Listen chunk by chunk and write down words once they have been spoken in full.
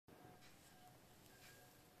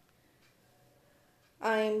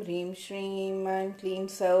ऐं ह्रीं श्रीं ऐं क्लीं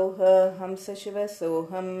सौः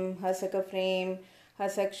हंसशिवसोऽहं हसकफ्रीं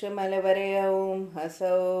हसक्षमलवरे ॐ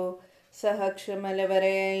हसौ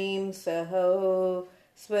सहक्षमलवरैं सहौ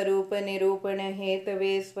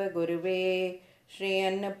स्वरूपनिरूपणहेतवे स्वगुरुवे श्री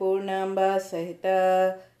अन्नपूर्णाम्बा सहिता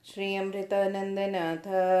श्री अमृतानन्दनाथ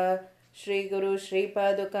श्रीगुरु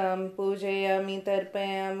श्रीपादुकां पूजयामि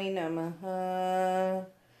तर्पयामि नमः।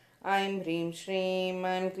 ऐं ह्रीं श्रीं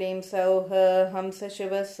ऐं क्लीं सौः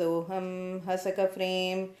हंसशिवसोऽहं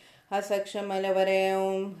हसकफ्रीं हसक्षमलवरे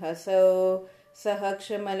ॐ हसौ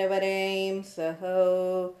सहक्षमलवरैं सहौ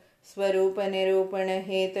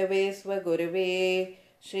स्वरूपनिरूपणहेतवे स्वगुरुवे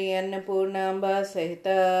श्री अन्नपूर्णाम्बा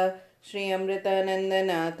सहिता श्री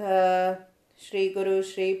अमृतानन्दनाथ श्रीगुरु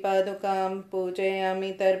श्रीपादुकां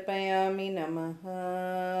पूजयामि तर्पयामि नमः।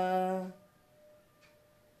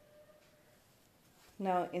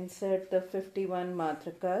 Now insert the 51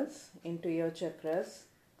 matrakas into your chakras.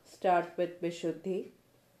 Start with Vishuddhi.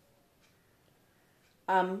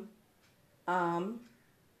 Am,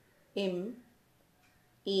 im,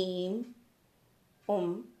 eem,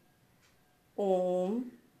 om,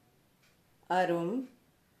 arum,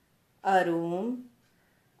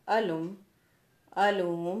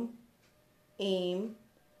 alum, eem,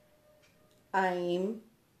 aim,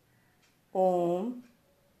 om,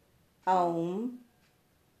 aum,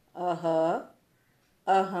 aha,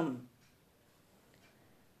 aham.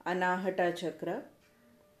 Anahata chakra.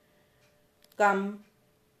 Kam,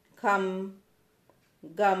 kham,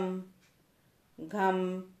 gam, gham,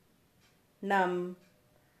 nam,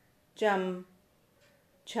 cham,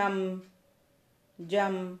 cham,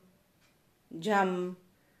 jam, jham,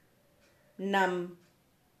 nam,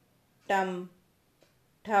 tam,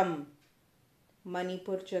 tham.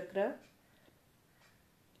 Manipur chakra.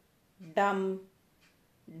 Dam,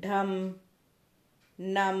 dham,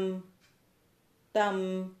 nam, tam,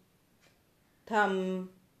 tham,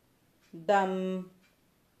 dam,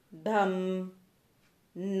 dham,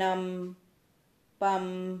 nam, pam,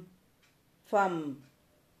 fam.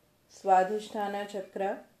 Swadhisthana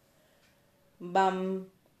chakra. Bam,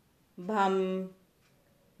 bham,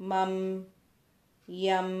 mam,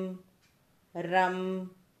 yam,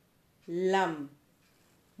 ram, lam.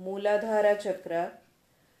 Mooladhara chakra.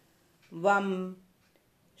 Vam,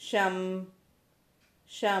 sham,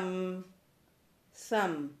 sham,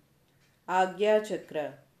 sam. Agya chakra.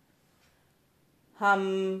 Ham,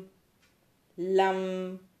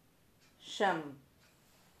 lam, sham.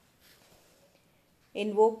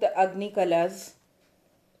 Invoke the Agni Kalas.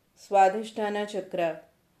 Swadhisthana chakra.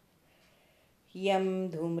 Yam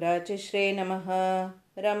dhumrachishre namaha,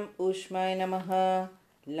 ram ushmay namaha,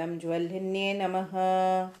 lam jwalhinnye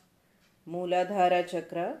namaha. Mooladhara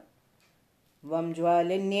chakra. Vam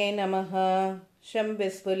jwalinnye namaha, sham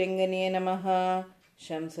visphulinganye namaha,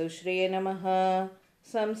 sham sushriye namaha,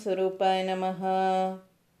 sam surupay namaha.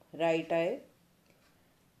 Right eye.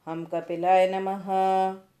 Ham kapilay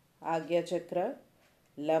namaha. Agya chakra.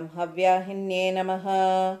 Lam havyahinnye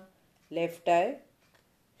namaha. Left eye.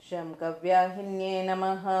 Sham kavyahinnye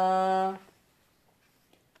namaha.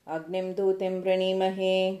 Agnim dhutim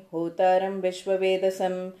vranimahe hotaram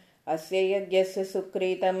vishvavedasam अस्य यज्ञस्य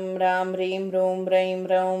सुकृतं राम ह्रीं room रैं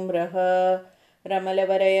रौं रः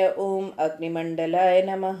रमलवरय ॐ अग्निमण्डलाय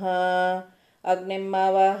नमः। अग्निम्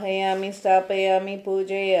आवाहयामि स्थापयामि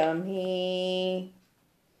पूजयामि.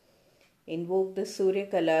 Invoke the Surya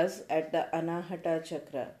Kalas at the Anahata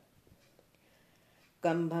chakra.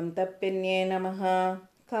 Kambham tappinye namaha,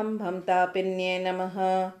 kambham tapinye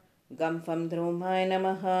namaha, gampam dhrumay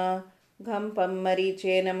namaha, gampam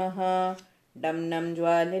mariche namaha, डम नम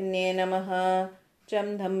ज्वालिन्ये नमः,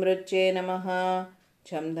 चम धम रुचे नमः,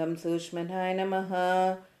 छम धम सूक्ष्मनाय नमः,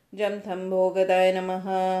 जम धम भोगदाय नमः,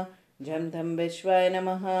 झम धम विश्वाय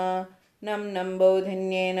नमः, नम नम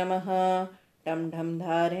बोधिन्ये नमः, टम ढम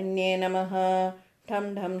धारिण्ये नमः,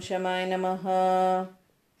 ठम ढम शमाय नमः.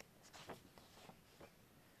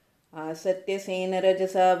 आसत्यसेन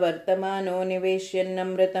रजसा वर्तमानो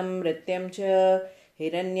निवेश्यन्नमृतं मृत्यं च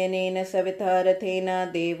हिरण्यनेन सविता रथेन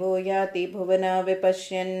देवो याति भुवना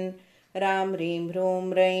विपश्यन्. राम ह्रीं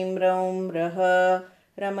ह्रूं रैं रौं रः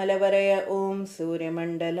रमलवरय ॐ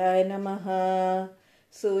सूर्यमण्डलाय नमः.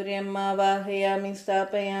 सूर्यम् आवाहयामि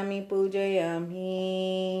स्थापयामि पूजयामि.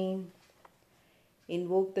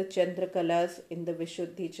 Invoke the Chandra Kalas in the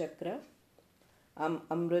Vishuddhi chakra.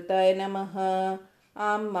 Amrutaय नमः,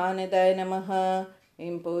 आम मानदाय नमः,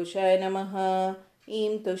 ईं पोषाय नमः,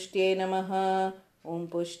 ईं तुष्ट्ये नमः, ॐ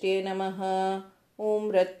पुष्ट्ये नमः,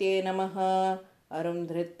 ॐ रत्ये नमः, अरुं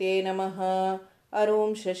धृत्ये नमः,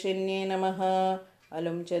 अरुं शशिन्ये नमः,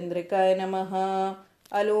 अलुं चन्द्रिकाय नमः,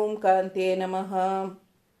 अलूं कान्त्ये नमः।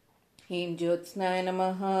 ह्रीं ज्योत्स्नाय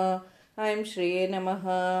नमः। ऐं श्रिये नमः।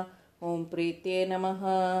 ॐ प्रीत्ये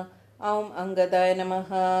नमः। औं अंगदाय नमः।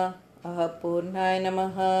 अह पूर्णाय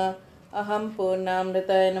नमः। अहं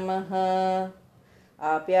पूर्णामृताय नमः।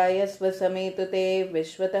 आप्यायस्व समेतु ते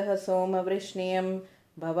विश्वतः सोमवृष्णियं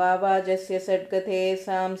भवावाजस्य षड्गते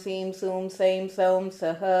सां सीं सूं सैं सौं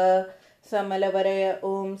सः समलवरय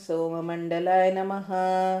ॐ सोममण्डलाय नमः।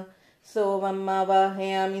 सोमम्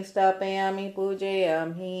आवाहयामि स्थापयामि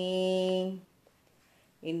पूजयामि।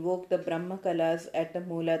 Invoke the Brahma Kalas at the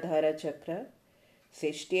Mooladhara Chakra.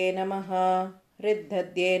 Sishtye Namaha,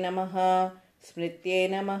 Riddhadye Namaha, Smritye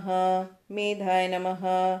Namaha, Medhaye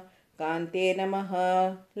Namaha, Kante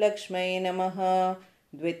Namaha, Lakshmaye Namaha,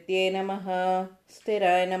 Dvitye Namaha,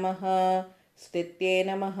 Sthiraye Namaha, Stitye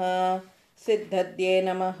Namaha, Siddhadye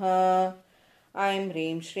Namaha. ऐं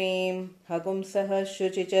ह्रीं श्रीं हगुंसः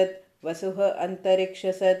शुचिचत् वसुः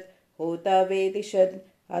अन्तरिक्षसत् होता वेदिषद्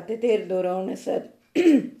अतिथिर्दुरोणसत्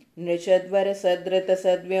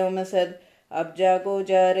नृषद्वरसद्रतसद्व्योमसद्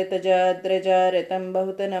अब्जागोजारितजाद्रजारितं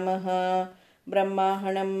बहुत नमः।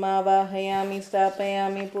 ब्रह्माहणम् आवाहयामि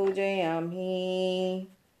स्थापयामि पूजयामि।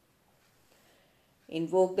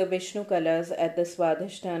 Invoke the Vishnu colors at the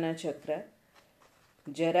Swadhisthana Chakra.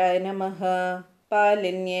 Jaraye Namaha,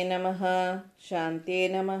 Palinye Namaha, Shantye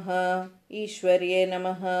Namaha, Ishwarye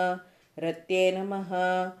Namaha, Ratye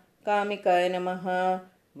Namaha, Kamikaye Namaha,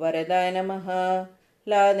 Varadaye Namaha,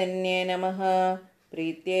 Ladanye Namaha,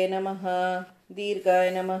 Pritye Namaha,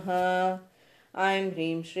 Dirgaye Namaha. ऐं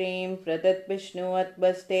ह्रीं श्रीं प्रदत् विष्णु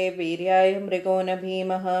अत्बस्ते वीर्याय मृगो न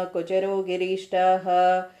भीमः कुचरो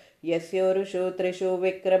गिरीष्टाः यस्योरुषु त्रिषु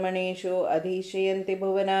विक्रमणेषु अधिशयन्ति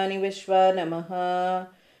भुवनानि विश्वा नमः।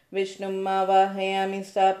 विष्णुम् आवाहयामि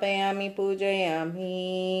स्थापयामि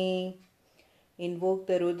पूजयामि। Invoke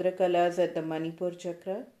the Rudra Kalas at the Manipur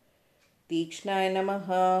Chakra. तीक्ष्णाय नमः,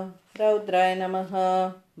 रौद्राय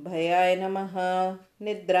नमः, भयाय नमः,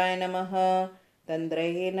 निद्राय नमः,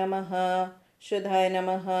 तन्द्रये नमः, शुद्धाय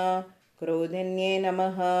नमः, क्रोधिन्ये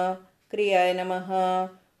नमः, क्रियाय नमः,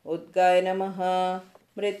 उद्गाय नमः,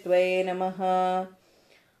 मृत्वये नमः।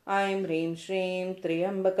 ऐं ह्रीं श्रीं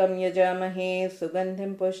त्र्यम्बकं यजामहे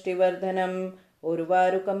सुगन्धिं पुष्टिवर्धनम्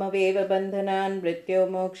उर्वारुकमवेव बन्धनान्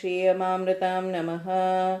मृत्योर्मोक्षीयमामृतां नमः।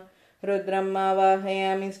 रुद्रम्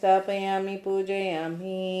आवाहयामि स्थापयामि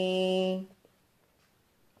पूजयामि।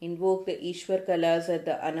 Invoke the Ishwar Kalas at the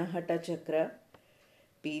Anahata Chakra.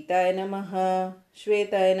 पीताय नमः,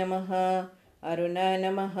 श्वेताय नमः, अरुणाय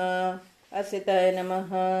नमः, असिताय नमः।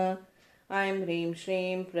 ऐं ह्रीं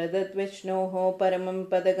श्रीं प्रदत् विष्णोः परमं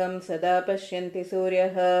पदगं सदा पश्यन्ति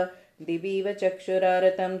सूर्यः दिवीव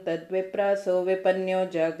चक्षुरारतं तद्विप्रासो विपन्यो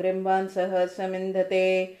जागृम्वांसः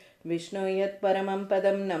समिन्धते विष्णु यत्परमं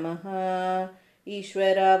पदं नमः।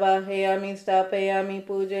 ईश्वरावाहयामि स्थापयामि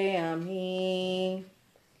पूजयामि।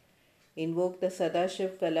 Invoke the Sadashiv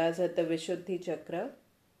Kalas at the Vishuddhi Chakra.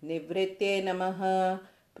 Nivritye Namaha,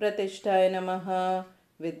 Pratishthaye Namaha,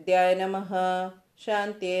 Vidyaya Namaha,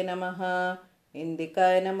 Shantye Namaha,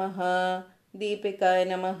 Indikaye Namaha, Deepikaye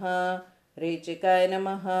Namaha, Rechikaye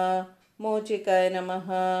Namaha, Mochikaye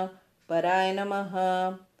Namaha, Paraye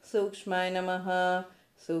Namaha, Sukshmaye Namaha,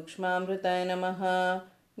 Sukshmamritaye Namaha,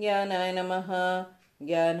 Jnanaye Namaha,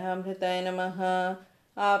 Jnanamritaye Namaha,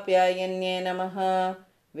 Apyayanye Namaha,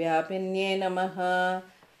 व्यापिन्ये नमः,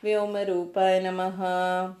 व्योमरूपाय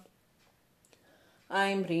नमः।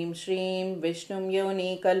 ऐं ह्रीं श्रीं विष्णुं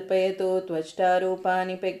योनि कल्पयतु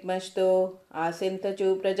त्वष्टारूपाणि पिग्मस्तु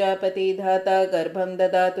आसिन्तचु प्रजापति धाता गर्भं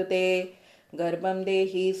ददातु ते। गर्भं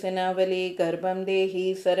देहि सनावली गर्भं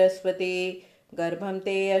देहि सरस्वती गर्भं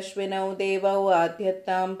ते अश्विनौ देवौ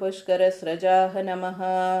आद्यत्तां पुष्करस्रजाः नमः।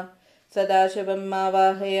 सदाशिवम्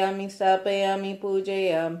आवाहयामि स्थापयामि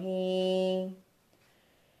पूजयामि।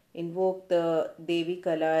 Invoke the Devi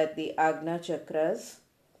Kala at the Agna Chakras.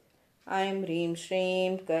 ऐं ह्रीं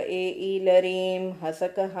श्रीं कएईलरीं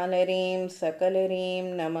हसकहलरीं सकलरीं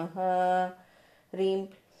नमः। ह्रीं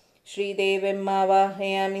श्रीदेवीम्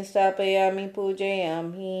आवाहयामि स्थापयामि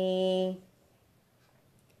पूजयामि।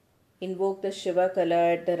 Invoke the Shiva Kala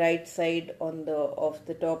at the right side of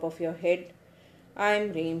the top of your head. ऐं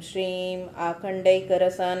ह्रीं श्रीं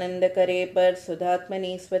आखण्डैकरसानन्दकरे पर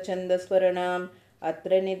सुधात्मनि स्वच्छन्दस्वरणाम्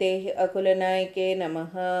अत्र निदेहि अकुलनायके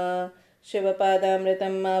नमः।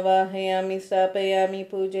 शिवपादामृतम् आवाहयामि स्थापयामि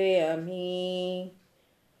पूजयामि।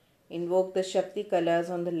 Invoke the Shakti Kalas on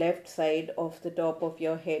the left side of the top of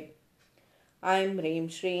your head. ऐं ह्रीं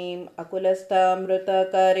श्रीं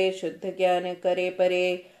अकुलस्थामृताकारे शुद्धज्ञानकरे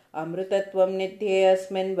परे अमृतत्वं निध्ये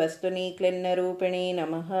अस्मिन् वस्तुनि क्लिन्नरूपिणी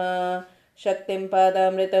नमः। Shaktim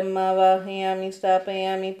Padamritam Avahayami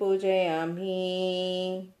Stapayami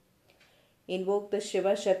Pujayami. Invoke the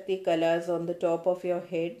Shiva Shakti colors on the top of your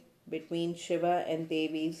head between Shiva and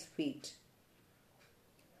Devi's feet.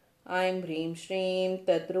 ऐं ह्रीं श्रीं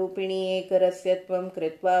तद्रूपिणी एकरस्यत्वं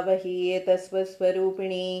कृत्वा वहि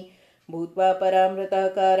एतस्वस्वरूपिणी भूत्वा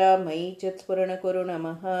परामृताकारा मयि चित्स्फुरणकुरु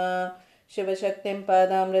नमः। शिवशक्तिं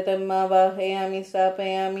पादामृतम् आवाहयामि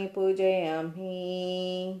स्थापयामि पूजयामि.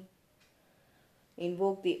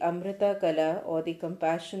 Invoke the Amrita Kala or the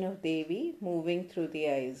compassion of Devi moving through the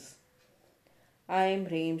eyes. ऐं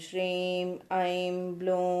ह्रीं श्रीं ऐं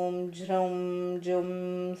ब्लूं ज्रौं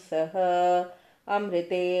जुं सः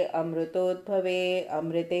अमृते अमृतोद्भवे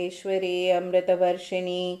अमृतेश्वरी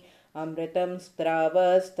अमृतवर्षिणी अमृतं स्त्राव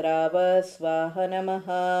स्त्राव स्वाहा नमः.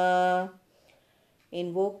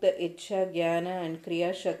 Invoke the Ichcha, Jnana and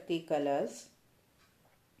Kriya Shakti kalas.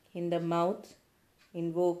 In the mouth,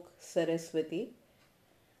 invoke Saraswati.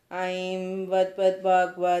 Aim Vadvad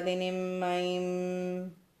Vagvadinim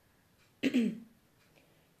Aim.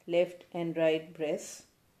 Left and right breasts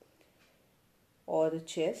or the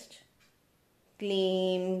chest.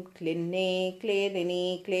 Kleem, Klinne,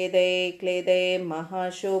 Kledini, Klede, Klede,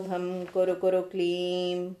 Mahashobham, Kuru Kuru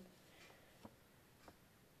Kleem.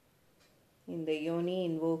 In the yoni,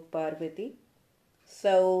 invoke Parvati.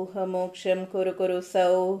 Sauha Moksham Kuru Kuru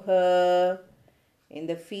Sauha. In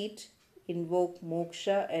the feet, invoke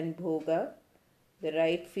Moksha and Bhoga, the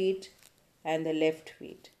right feet and the left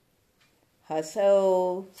feet.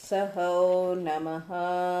 Hasau Sahau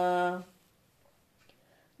Namaha.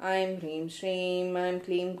 ऐं ह्रीं श्रीं ऐं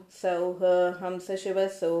क्लीं सौः हंस शिव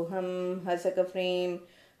सोऽहं हसकफ्रीं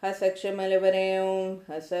हसक्षमलवरें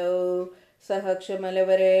हसौ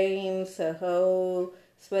सहक्षमलवरें सहौ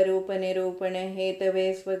स्वरूपनिरूपण Hathaway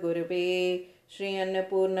स्वगुरुवे Shri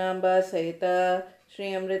अन्नपूर्णाम्बा सहिता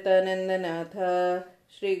श्री अमृतानन्दनाथ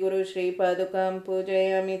श्री गुरु श्री पादुकां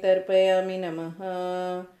पूजयामि तर्पयामि नमः.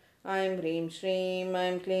 ऐं ह्रीं श्रीं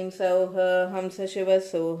ऐं क्लीं सौः हंस शिव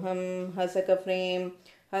सोऽहं हसकफ्रीं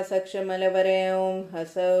हसक्षमलवरें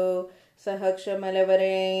हसौ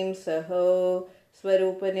सहक्षमलवरें सहौ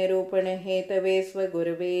स्वरूपनिरूपण हेतवे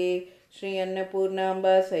स्वगुरुवे श्री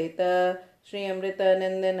अन्नपूर्णाम्बा सहिता श्री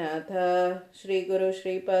अमृतानन्दनाथ श्री गुरु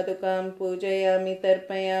श्री पादुकां पूजयामि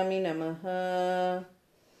तर्पयामि नमः.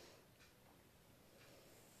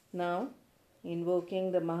 Now,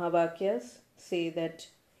 invoking the Mahavakyas, say that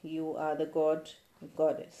you are the god,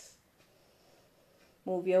 goddess.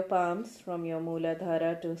 Move your palms from your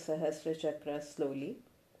Mooladhara to Sahasra Chakra slowly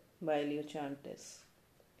while you chant this.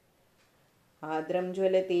 Adram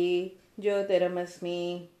Jwalati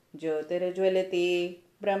Jyotiramasmi Jyotirajwalati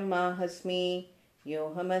Brahmahasmi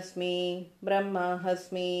Yohamasmi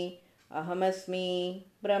Brahmahasmi Ahamasmi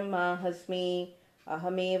Brahmahasmi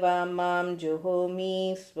Ahameva Mam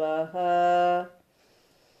Juhomi Swaha.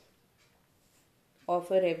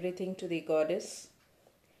 Offer everything to the goddess.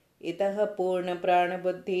 इतः पूर्ण प्राण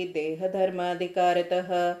बुद्धि देह धर्माधिकारतः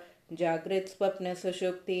जागृत स्वप्न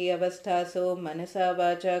सुषुप्ति अवस्थासो मनसा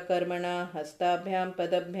वाचा कर्मणा हस्ताभ्यां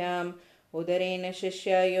पदभ्यां उदरेण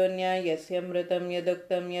शिष्यायोन्या यस्यमृतं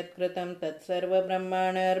यदुक्तं यत्कृतं तत्सर्व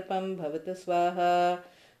ब्रह्माणार्पं भवतु स्वाहा.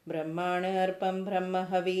 ब्रह्माणार्पं ब्रह्म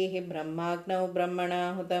हविः ब्रह्माग्नौ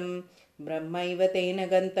ब्रह्मणाहुतं ब्रह्मैव तेन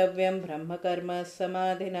गन्तव्यं ब्रह्मकर्म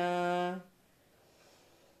समाधिना.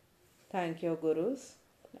 Thank your gurus.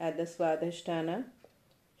 At the Swadhisthana,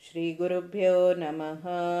 Shri Gurubhyo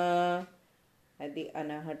Namaha. At the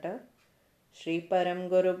Anahata, Shri Param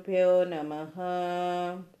Gurubhyo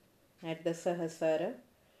Namaha. At the Sahasara,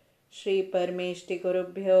 Shri Parmeshti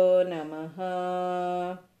Gurubhyo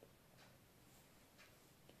Namaha.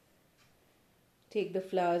 Take the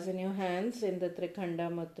flowers in your hands in the Trikhanda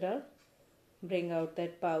Mudra. Bring out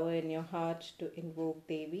that power in your heart to invoke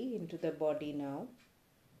Devi into the body now.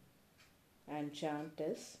 And chant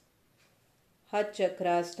this.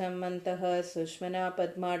 Hatchakrastam mantah sushmana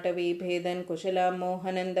padmatavi bhedan kushala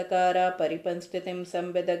mohanandakara paripanstitim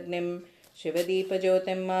samvedagnim shivadeepa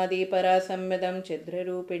jyotim madi parasamvedam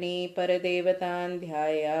chidrarupini paradevatan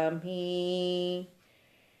dhyayami.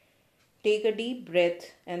 Take a deep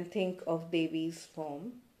breath and think of Devi's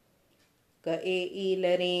form. Ka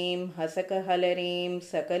e-lareem hasaka halareem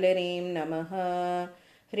sakalareem namaha.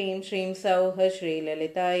 ह्रीं श्रीं सौः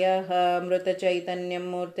श्रीललितायाः अमृतचैतन्यं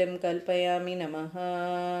मूर्तिं कल्पयामि नमः.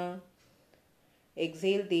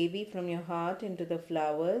 Exhale Devi from your heart into the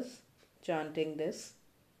flowers, chanting this.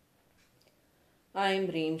 ऐं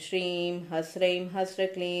ह्रीं श्रीं हस्रैं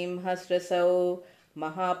हस्रक्लीं हस्रसौ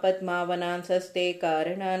महापद्मावनांसस्ते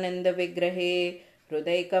कारणानन्दविग्रहे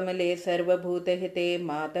हृदयकमले सर्वभूतहिते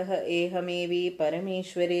मातः एहमेवि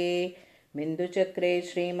परमेश्वरे बिन्दुचक्रे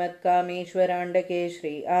श्रीमत्कामेश्वराण्डके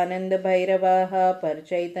श्री आनन्दभैरवाः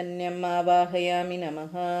परचैतन्यम् आवाहयामि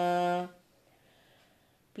नमः.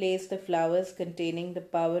 Place the flowers containing the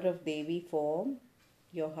power of Devi form,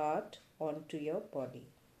 your heart, onto your body.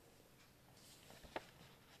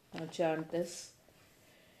 Now chant this.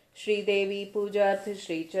 Shri Devi Pujartha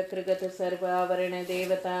Shri Chakragata Sarvavarana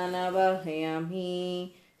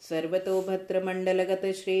Devatanaavahayami. Sarvato Bhatra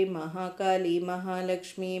Mandalagata Shri Mahakali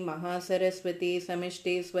Mahalakshmi Mahasaraswati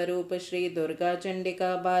Samishti Swarupa Shri Durga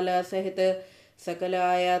Chandika Bala Sahita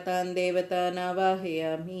Sakala Ayatan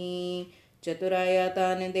Devatanaavahayami.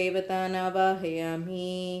 चतुरायातान्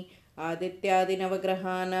देवतानावाहयामि.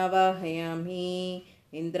 आदित्यादिनवग्रहानावाहयामि.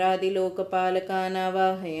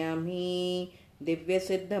 इन्द्रादिलोकपालकानावाहयामि.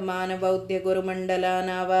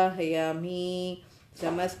 दिव्यसिद्धमानबौद्ध्यगुरुमण्डलानावाहयामि.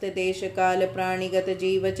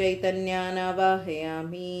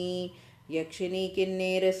 समस्तदेशकालप्राणिगतजीवचैतन्यानावाहयामि. यक्षिणी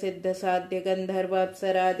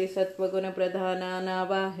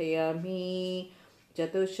किन्नेरसिद्धसाध्यगन्धर्वाप्सरादिसत्त्वगुणप्रधानानावाहयामि.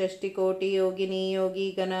 चतुष्षष्टिकोटियोगिनी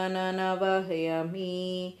योगी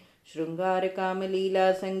गणानावाहयामि.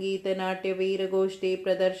 शृङ्गारकामलीला सङ्गीतनाट्यवीरगोष्ठी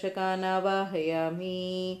प्रदर्शकानावाहयामि.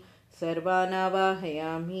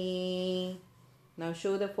 सर्वानावाहयामि. Now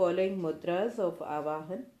show the following mudras of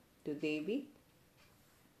Avahan to Devi.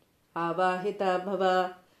 Avahita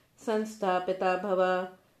bhava, sanstapita bhava,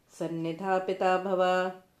 sannidhapita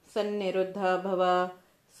bhava, sanniruddha bhava,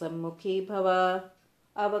 sammukhi bhava,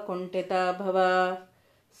 avakuntita bhava,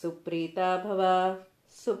 suprita bhava,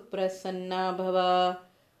 suprasanna bhava,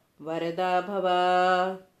 varada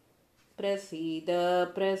bhava, prasida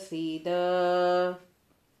prasida.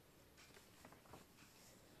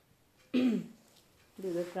 Do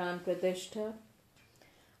the pran pratishtha.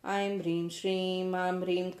 Aim Hrim Shrim Am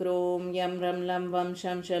Hrim Krom Yam Ram Lam Vam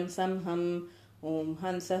Sham Sham Samham. Om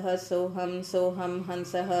Hansah Soham Soham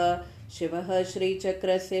Hansah. Shivah Shri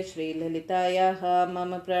Chakrasya Shri Lalitayaha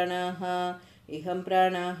Mama Pranaha. Iham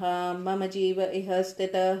Pranaha Mama Jiva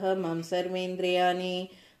Ihastitah Mam Sarvendriyani.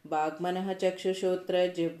 Bhagmanah Chakshushotra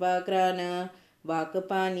Jivvagrana.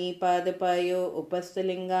 Vakapani Padapayo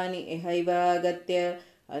Upastalingani Ihaiva Agatya.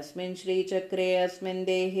 अस्मिन् श्रीचक्रे अस्मिन्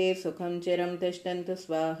देहे सुखं चिरं तिष्ठन्तु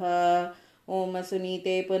स्वाहा. ओम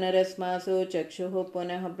सुनीते पुनरस्मासु चक्षुः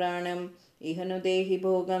पुनः प्राणम् इह नु देहि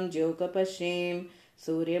भोगं ज्योकपश्येम.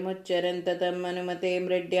 सूर्यमुच्चरन्ततं अनुमते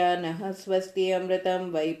मृड्या नः स्वस्ति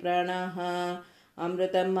अमृतं वै प्राणाः.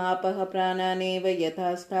 अमृतम् आपः प्राणानेव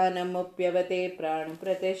यथा स्थानमुप्यवते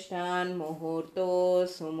प्राणप्रतिष्ठान्. मुहूर्तो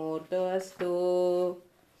सुमुहूर्तो अस्तु.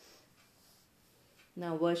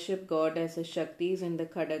 Now worship God as the Shaktis in the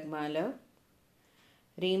Khadagmala.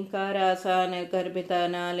 Reemkarasana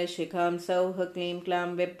Garbhitanala Shikham Sauha Klim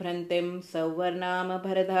Klam Vibhrantim Sauvarnama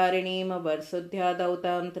Bharadharinim Varsudhya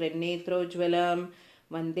Dautam Trinetrojvalam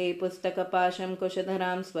Vande Pustakapasham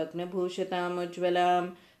Kushadharam Swapnabhushatam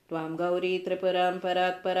Ujvalam Tvam Gauri Tripuram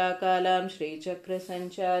Parak Parakalam Shri Chakra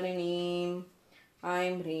Sancharinim.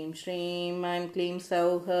 Aim Hrim Shrim Aim Klim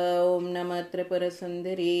Sauha Om Namah Tripura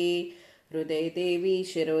Sundari. हृदय देवी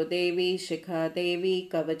शिरो देवी शिखा देवी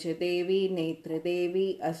कवच देवी नेत्र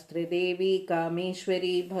देवी अस्त्र देवी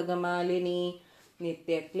कामेश्वरी भगमालिनी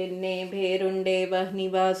नित्यक्लिन्ने भेरुण्डे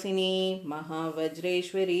वह्निवासिनी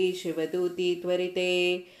महावज्रेश्वरी शिवदूती त्वरिते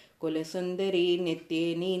कुलसुन्दरी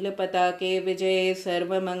नित्ये नीलपताके विजये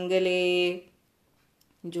सर्वमङ्गले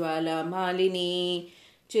ज्वालामालिनी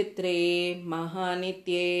चित्रे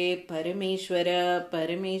महानित्ये परमेश्वर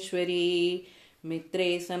परमेश्वरी मित्रे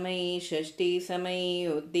समयी षष्ठी समयी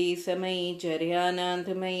उद्दी समयी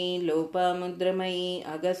चर्यानाथमयी लोपामुद्रमयी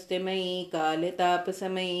अगस्त्यमयी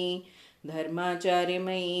कालतापसमयी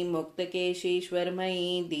धर्माचार्यमयी मुक्तकेशीश्वरमयी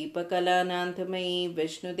दीपकलानाथमयी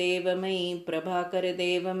विष्णुदेवमयी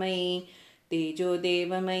प्रभाकरदेवमयी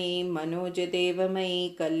तेजोदेवमयी मनोजदेवमयी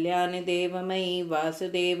कल्याणदेवमयी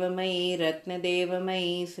वासुदेवमयी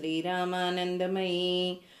रत्नदेवमयी श्रीरामानन्दमयी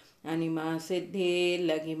अनिमा सिद्धे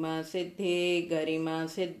लघिमा सिद्धे गरिमा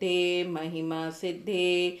सिद्धे महिमा सिद्धे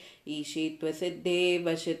ईशित्व सिद्धे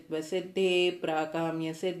वशित्व सिद्धे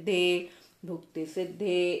प्राकाम्य सिद्धे भुक्ति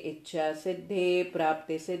सिद्धे इच्छा सिद्धे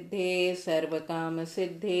प्राप्ति सिद्धे सर्वकाम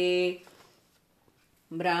सिद्धे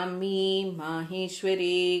ब्राह्मी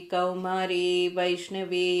माहेश्वरी कौमारी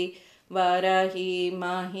वैष्णवी वाराही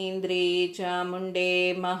माहेन्द्री चामुण्डे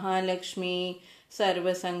महालक्ष्मी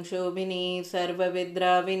सर्वसंक्षोभिनी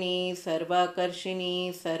सर्वविद्राविनी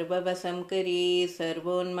सर्वाकर्षिणी सर्ववसंकरी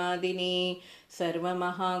सर्वोन्मादिनी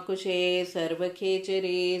सर्वमहाकुशे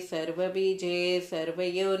सर्वखेचरे सर्वबीजे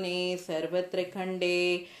सर्वयोने सर्वत्रिखण्डे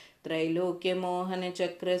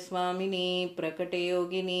त्रैलोक्यमोहनचक्रस्वामिनी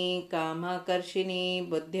प्रकटयोगिनी कामाकर्षिणी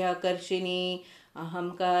बुद्ध्याकर्षिणी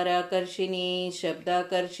अहंकाराकर्षिणी,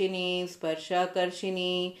 शब्दाकर्षिणी,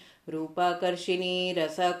 स्पर्शाकर्षिणी, रूपाकर्षिणी,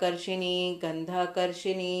 रसाकर्षिणी,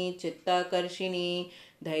 गंधाकर्षिणी, चित्ताकर्षिणी,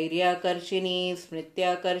 धैर्याकर्षिणी,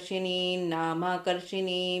 स्मृत्याकर्षिणी,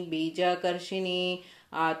 नामाकर्षिणी, बीजाकर्षिणी,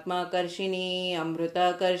 आत्माकर्षिणी,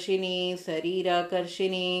 अमृताकर्षिणी,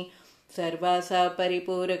 शरीराकर्षिणी, सर्वासा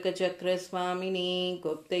परिपूरकचक्रस्वामिनी,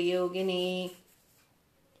 गुप्तयोगिनी,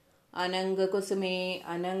 अनंगकुसुमे,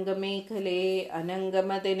 अनंगमेखले,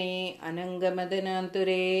 अनंगमदने,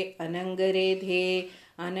 अनंगमदनान्तुरे, अनंगरेधे,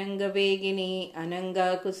 अनंगवेगिनी,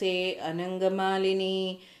 अनंगाकुसे,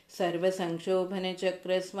 अनंगमालिनी,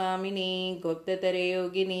 सर्वसंक्षोभनचक्रस्वामिनी,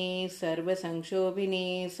 गुप्ततरयोगिनी,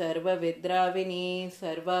 सर्वसंक्षोभिनी, सर्वविद्राविनी,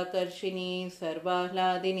 सर्वाकर्षिणी,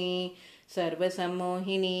 सर्वाह्लादिनी,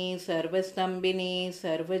 सर्वसम्मोहिनी, सर्वस्तंभिनी,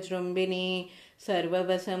 सर्वजृंभिनी,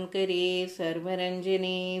 सर्ववशंकरी,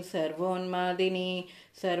 सर्वरंजिनी, सर्वोन्मादिनी,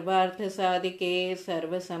 सर्वार्थसाधिके,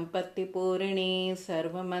 सर्वसंपत्तिपूरिणी,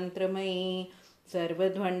 सर्वमंत्रमयी,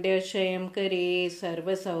 सर्वध्वंड्यक्षयंकरी,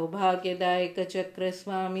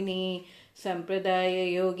 सर्वसौभाग्यदायकचक्रस्वामिनी,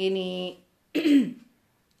 संप्रदाययोगिनी,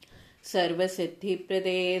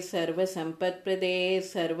 सर्वसिद्धिप्रदे, सर्वसंपत्प्रदे,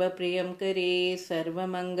 सर्वप्रियंकरी,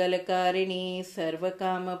 सर्वमंगलकारिणी,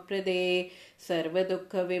 सर्वकामप्रदे,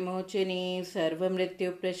 सर्वदुःखविमोचिनी,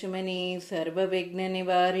 सर्वमृत्युप्रशमनी,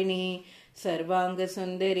 सर्वविघ्ननिवारिणी,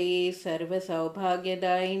 सर्वांगसुंदरी,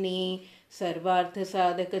 सर्वसौभाग्यदायिनी,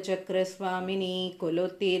 सर्वार्थसाधकचक्रस्वामिनी,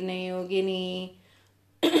 कुलोत्तीर्णयोगिनी,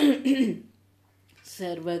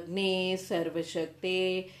 सर्वज्ञे,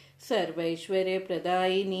 सर्वशक्ते,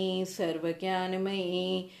 सर्वैश्वर्यप्रदायिनी,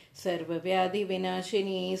 सर्वज्ञानमयी,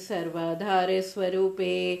 सर्वव्याधिविनाशिनी,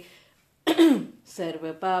 सर्वाधारस्वरूपे,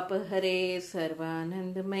 सर्वपापहरे,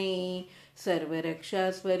 सर्वानन्दमयी,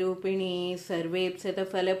 सर्वरक्षास्वरूपिणी,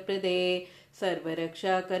 सर्वेप्सितफलप्रदे,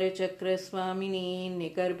 सर्वरक्षाकरचक्रस्वामिनी,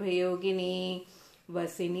 निगर्भयोगिनी,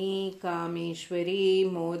 वसिनी, कामेश्वरी,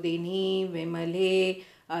 मोदिनी, विमले,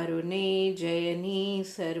 अरुणे, जयनी,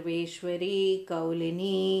 सर्वेश्वरी,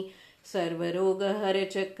 कौलिनी,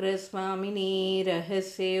 सर्वरोगहरचक्रस्वामिनी,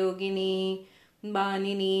 रहस्ययोगिनी,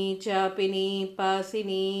 बानिनी, चापिनी,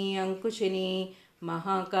 पासिनी, अंकुशिनी,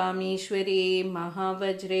 महाकामेश्वरी,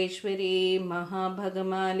 महावज्रेश्वरी,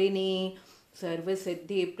 महाभगमालिनी,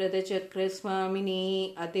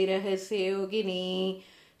 सर्वसिद्धिप्रदचक्रस्वामिनी, अतिरहस्ययोगिनी,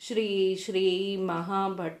 श्री श्री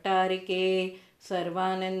महाभट्टारिके,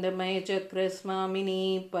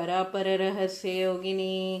 सर्वानंदमयचक्रस्वामिनी,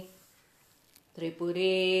 परापररहस्ययोगिनी,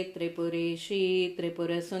 त्रिपुरे, त्रिपुरेशी,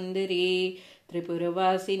 त्रिपुरसुंदरी,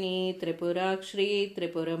 त्रिपुरवासिनी, त्रिपुराक्षी,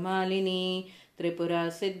 त्रिपुरमालिनी,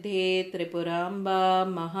 त्रिपुरासिद्धे, त्रिपुराम्बा,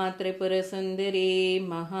 महात्रिपुरसुंदरी,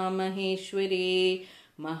 महामहेश्वरी,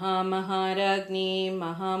 महामहाराज्ञी,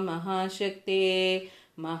 महामहाशक्ते,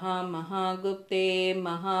 महामहागुप्ते,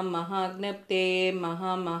 महामहाज्ञप्ते,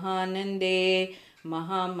 महामहानन्दे,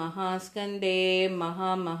 महामहास्कन्दे,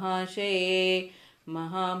 महामहाशये,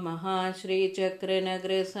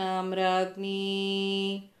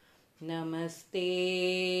 महामहाश्रीचक्रनगरसाम्राज्ञी, नमस्ते,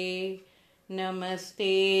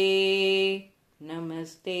 नमस्ते,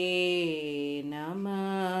 नमस्ते,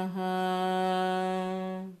 नमः.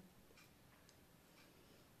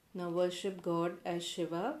 Now worship God as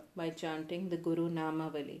Shiva by chanting the Guru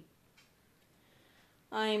Namavali.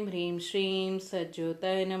 Aim Hrim Shrim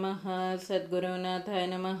Sajjotaya Namaha, Sadgurunathaya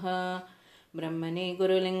Namaha, Brahmane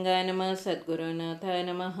Gurulingaya Namaha, Sadgurunathaya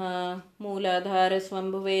Namaha, Mooladhara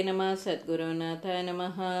Swambhuve Namaha, Sadgurunathaya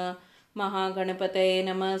Namaha, Mahaganapataye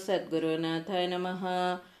Namaha, Sadgurunathaya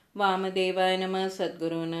Namaha, Vamadevaya Namaha,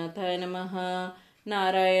 Sadgurunathaya Namaha,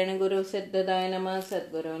 Narayana Guru Siddhadaya Namaha,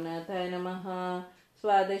 Sadgurunathaya Namaha,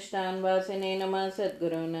 Swadhisthana वासिने नमः,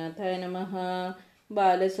 सद्गुरुनाथाय नमः,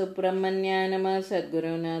 बालसुब्रह्मण्याय नमः,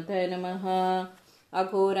 सद्गुरुनाथाय नमः,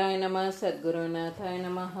 अघोराय नमः, सद्गुरुनाथाय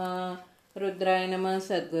नमः, रुद्राय नमः,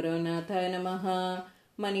 सद्गुरुनाथाय नमः,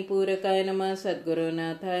 मणिपूरकाय नमः,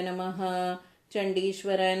 सद्गुरुनाथाय नमः,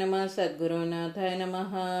 चंडीश्वराय नमः, सद्गुरुनाथाय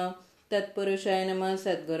नमः, तत्पुरुषाय नमः,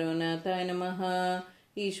 सद्गुरुनाथाय नमः,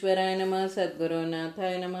 ईश्वराय नमः,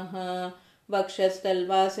 सद्गुरुनाथाय नमः,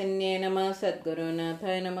 वक्षस्थलवासिन्ये नमः,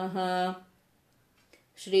 सद्गुरुनाथाय नमः,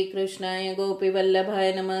 श्रीकृष्णाय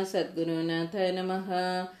गोपीवल्लभाय नमः, सद्गुरुनाथाय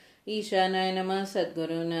नमः, ईशानाय नमः,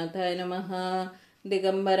 सद्गुरुनाथाय नमः,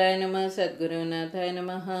 दिगंबराय नमः, सद्गुरुनाथाय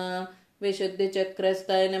नमः,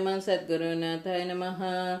 विशुद्धिचक्रस्थाय नमः, सद्गुरुनाथाय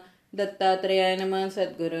नमः, दत्तात्रेयाय नमः,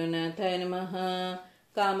 सद्गुरुनाथाय नमः,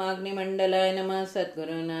 कामाग्निमण्डलाय नमः,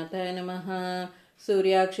 सद्गुरुनाथाय नमः,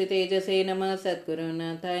 सूर्याक्षितेजसे नमः,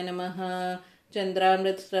 सद्गुरुनाथाय नमः,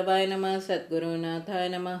 चंद्रामृतस्रवाय नमः, सद्गुरुनाथाय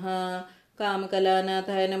नमः,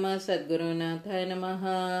 कामकलानाथाय नमः, सद्गुरुनाथाय नमः,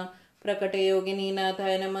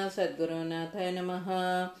 प्रकटयोगिनीनाथाय नमः सद्गुरुनाथाय नमः।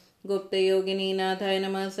 गुप्तयोगिनीनाथाय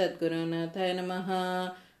नमः सद्गुरुनाथाय नमः।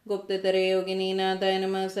 गुप्ततरयोगिनीनाथाय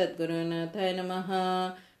नमः सद्गुरुनाथाय नमः।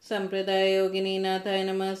 संप्रदाययोगिनीनाथाय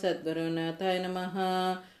नमः सद्गुरुनाथाय नमः।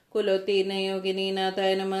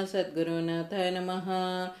 कुलोत्तीर्णयोगिनीनाथाय नमः सद्गुरुनाथाय नमः।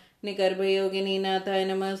 निगर्भयोगिनीनाथाय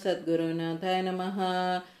नमः सद्गुरुनाथाय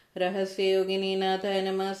नमः। रहस्ययोगिनीनाथाय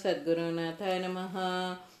नमः सद्गुरुनाथाय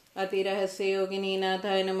नमः।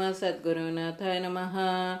 अतिरहस्ययोगिनीनाथाय नमः सद्गुरुनाथाय नमः।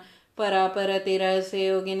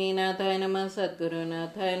 परापरतिरहस्ययोगिनीनाथाय नमः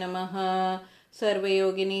सद्गुरुनाथाय नमः।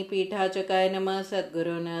 सर्वयोगिनी पीठाचकाय नमः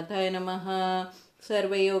सद्गुरुनाथाय नमः।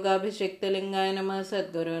 सर्वयोगाभिषिक्तलिंगाय नमः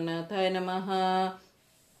सद्गुरुनाथाय नमः।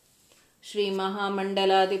 श्री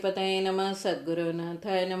महामंडलाधिपतये नमः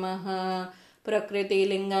सद्गुरुनाथाय नमः।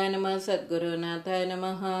 प्रकृतिलिंगाय नमः सद्गुरुनाथाय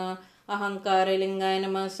नमः। अहंकारलिंगाय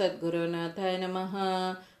नमः सद्गुरुनाथाय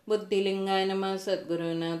नमः। बुद्धिलिंगाय नमः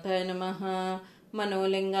सद्गुरुनाथाय नमः।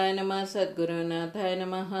 मनोलिंगाय नमः सद्गुरुनाथाय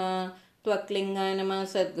नमः। त्वक्लिंगाय नमः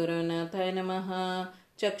सद्गुरुनाथाय नमः।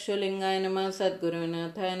 चक्षुलिंगाय नमः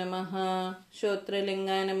सद्गुरुनाथाय नमः।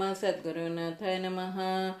 श्रोत्रलिंगाय नमः सद्गुरुनाथाय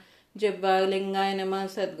नमः। जिह्वालिंगाय नमः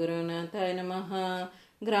सद्गुरुनाथाय नमः।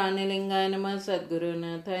 घ्राणलिंगाय नमः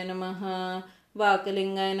सद्गुरुनाथाय नमः।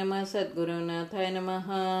 वाक्लिंगाय नमः सद्गुरुनाथाय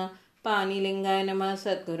नमः। पाणिलिंगाय नमः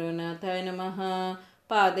सद्गुरुनाथाय नमः।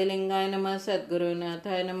 पादलिंगाय नमः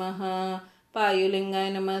सद्गुरुनाथाय नमः।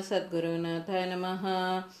 पायुलिंगाय नमः सद्गुरुनाथाय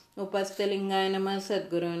नमः। उपस्थलिंगाय नमः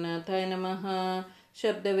सद्गुरुनाथाय नमः।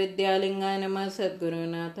 शब्दविद्यालिंगाय नमः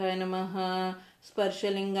सद्गुरुनाथाय नमः।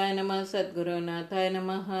 स्पर्शलिंगाय नमः सद्गुरुनाथाय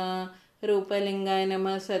नमः। रूपलिंगाय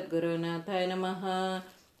नमः सद्गुरुनाथाय नमः।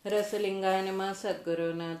 रसलिंगाय नमः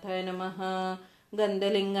सद्गुरुनाथाय नमः।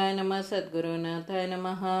 गंधलिंगाय नमः सद्गुरुनाथाय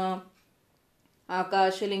नमः।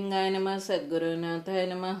 आकाशलिंगाय नमः सद्गुरुनाथाय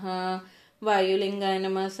नमः। वायुलिंगाय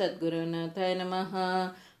नमः सद्गुरुनाथाय नमः।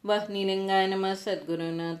 वह्निलिंगाय नमः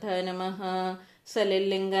सद्गुरुनाथाय नमः।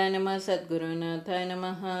 सलिलिंगाय नमः सद्गुरुनाथाय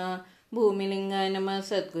नमः। भूमिलिंगाय नमः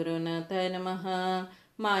सद्गुरुनाथाय नमः।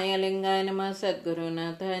 मायालिंगाय नमः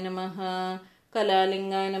सद्गुरुनाथाय नमः।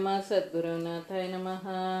 कलालिंगाय नमः सद्गुरुनाथाय नमः।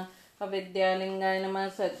 अविद्यालिंगाय नमः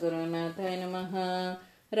सद्गुरुनाथाय नमः।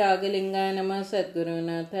 रागलिंगाय नमः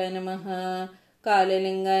सद्गुरुनाथाय नमः।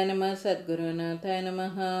 काललिंगाय नमः सद्गुरुनाथाय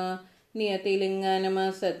नमः। नियतिलिंगाय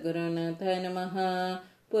नमः सद्गुरुनाथाय नमः।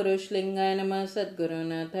 पुरुषलिंगाय नमः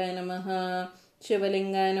सद्गुरुनाथाय नमः।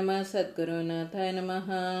 शिवलिंगाय नमः सद्गुरुनाथाय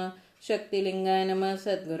नमः। शक्तिलिंगाय नमः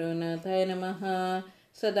सद्गुरुनाथाय नमः।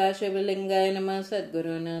 सदाशिवलिंगाय नमः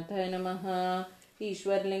सद्गुरुनाथाय नमः।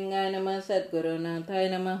 ईश्वरलिंगाय नमः सद्गुरुनाथाय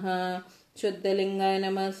नमः। शुद्धलिंगाय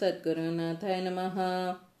नमः सद्गुरुनाथाय नमः।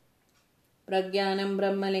 प्रज्ञानं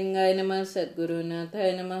ब्रह्मलिंगाय नमः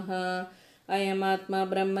सद्गुरुनाथाय नमः। अयमात्मा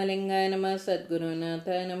ब्रह्मलिंगाय नमः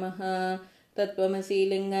सद्गुरुनाथाय नमः। तत्त्वमसि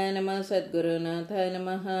लिंगाय नमः सद्गुरुनाथाय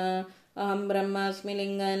नमः। अहं ब्रह्मास्मि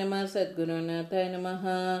लिंगाय नमः सद्गुरुनाथाय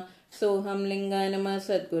नमः। सोहं लिंगाय नमः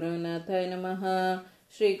सद्गुरुनाथाय नमः।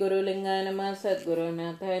 श्री गुरुलिंगाय नमः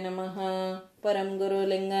सद्गुरुनाथाय नमः। परम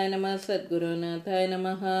गुरुलिंगाय नमः सद्गुरुनाथाय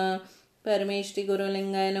नमः। परमेष्टि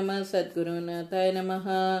गुरुलिंगाय नमः सद्गुरुनाथाय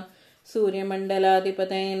नमः।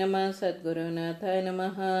 सूर्यमंडलाधिपतये नमः सद्गुरुनाथाय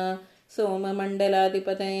नमः।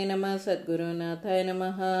 सोममंडलाधिपतये नमः सद्गुरुनाथाय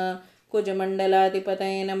नमः।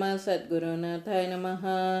 कुजमंडलाधिपतये नमः सद्गुरुनाथाय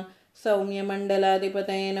नमः।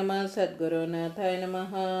 सौम्यमंडलाधिपतये नमः सद्गुरुनाथाय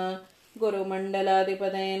नमः।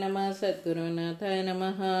 गुरुमंडलाधिपतये नमः सद्गुरुनाथाय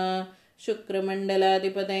नमः।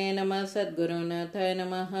 शुक्रमंडलाधिपतये नमः सद्गुरुनाथाय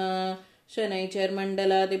नमः।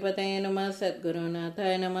 शनैचरमंडलाधिपतये नमः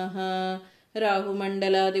सद्गुरुनाथाय नमः।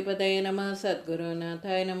 राहुमंडलाधिपतये नमः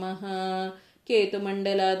सद्गुरुनाथाय नमः।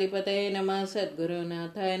 केतुमंडलाधिपतये नमः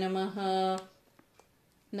सद्गुरुनाथाय नमः।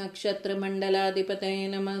 नक्षत्रमंडलाधिपतये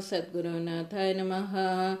नमः सद्गुरुनाथाय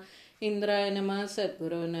नमः। इंद्राय नमः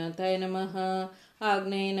सद्गुरुनाथाय नमः।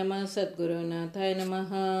 आग्नेय नमः सद्गुरुनाथाय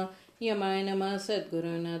नमः। यमाय नमः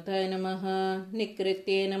सद्गुरुनाथाय नमः।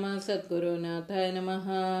 निकृत्ये नमः सद्गुरुनाथाय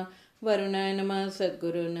नमः। वरुणाय नमः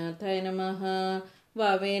सद्गुरुनाथाय नमः।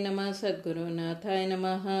 वावे नमः सद्गुरुनाथाय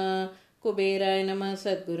नमः। कुबेराय नमः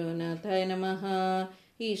सद्गुरुनाथाय नमः।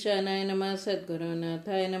 ईशानाय नमः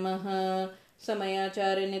सद्गुरुनाथाय नमः।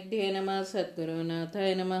 समयाचारनिध्ये नमः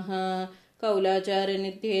सद्गुरुनाथाय नमः।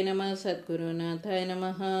 कौलाचारनिध्ये नमः सद्गुरुनाथाय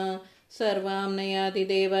नमः।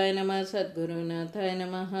 सर्वाम्नयादिदेवाय नमः सद्गुरुनाथाय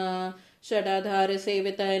नमः।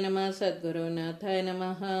 षडाधारसेविताय नमः सद्गुरुनाथाय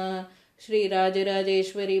नमः।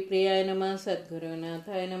 श्रीराजराजेश्वरी प्रियाय नमः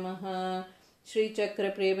सद्गुरुनाथाय नमः।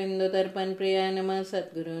 श्रीचक्रप्रियबिन्दुदर्पण प्रियाय नमः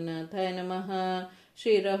सद्गुरुनाथाय नमः।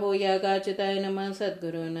 श्रीरहो यागाचिताय नमः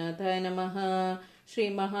सद्गुरुनाथाय नमः। श्री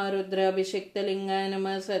महारुद्राभिषिक्तलिंगाय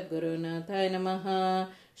नमः सद्गुरुनाथाय नमः।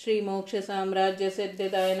 श्री मोक्ष साम्राज्य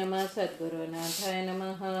सिद्धिदाय नमः सद्गुरुनाथाय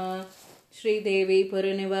नमः। श्री देवी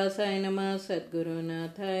पुरनिवासाय नमः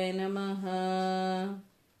सद्गुरुनाथाय नमः।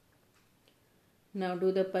 Now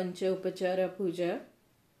do the Pancha Upachara Puja.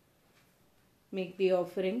 Make the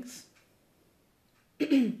offerings.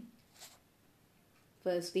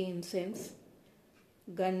 First the incense.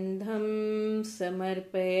 Gandham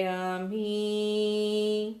samarpayami.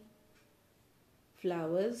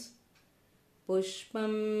 Flowers.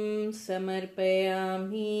 Pushpam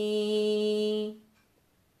samarpayami.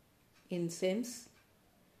 Incense.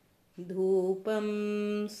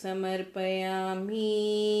 Dhupam samarpayami.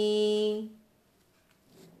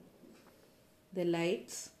 The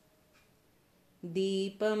lights.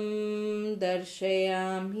 Deepam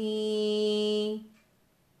darshayami.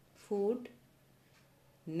 Food.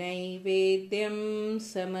 Naivedyam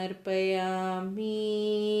samarpayami.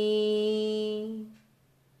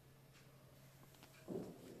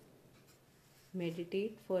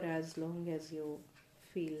 Meditate for as long as you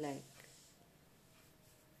feel like.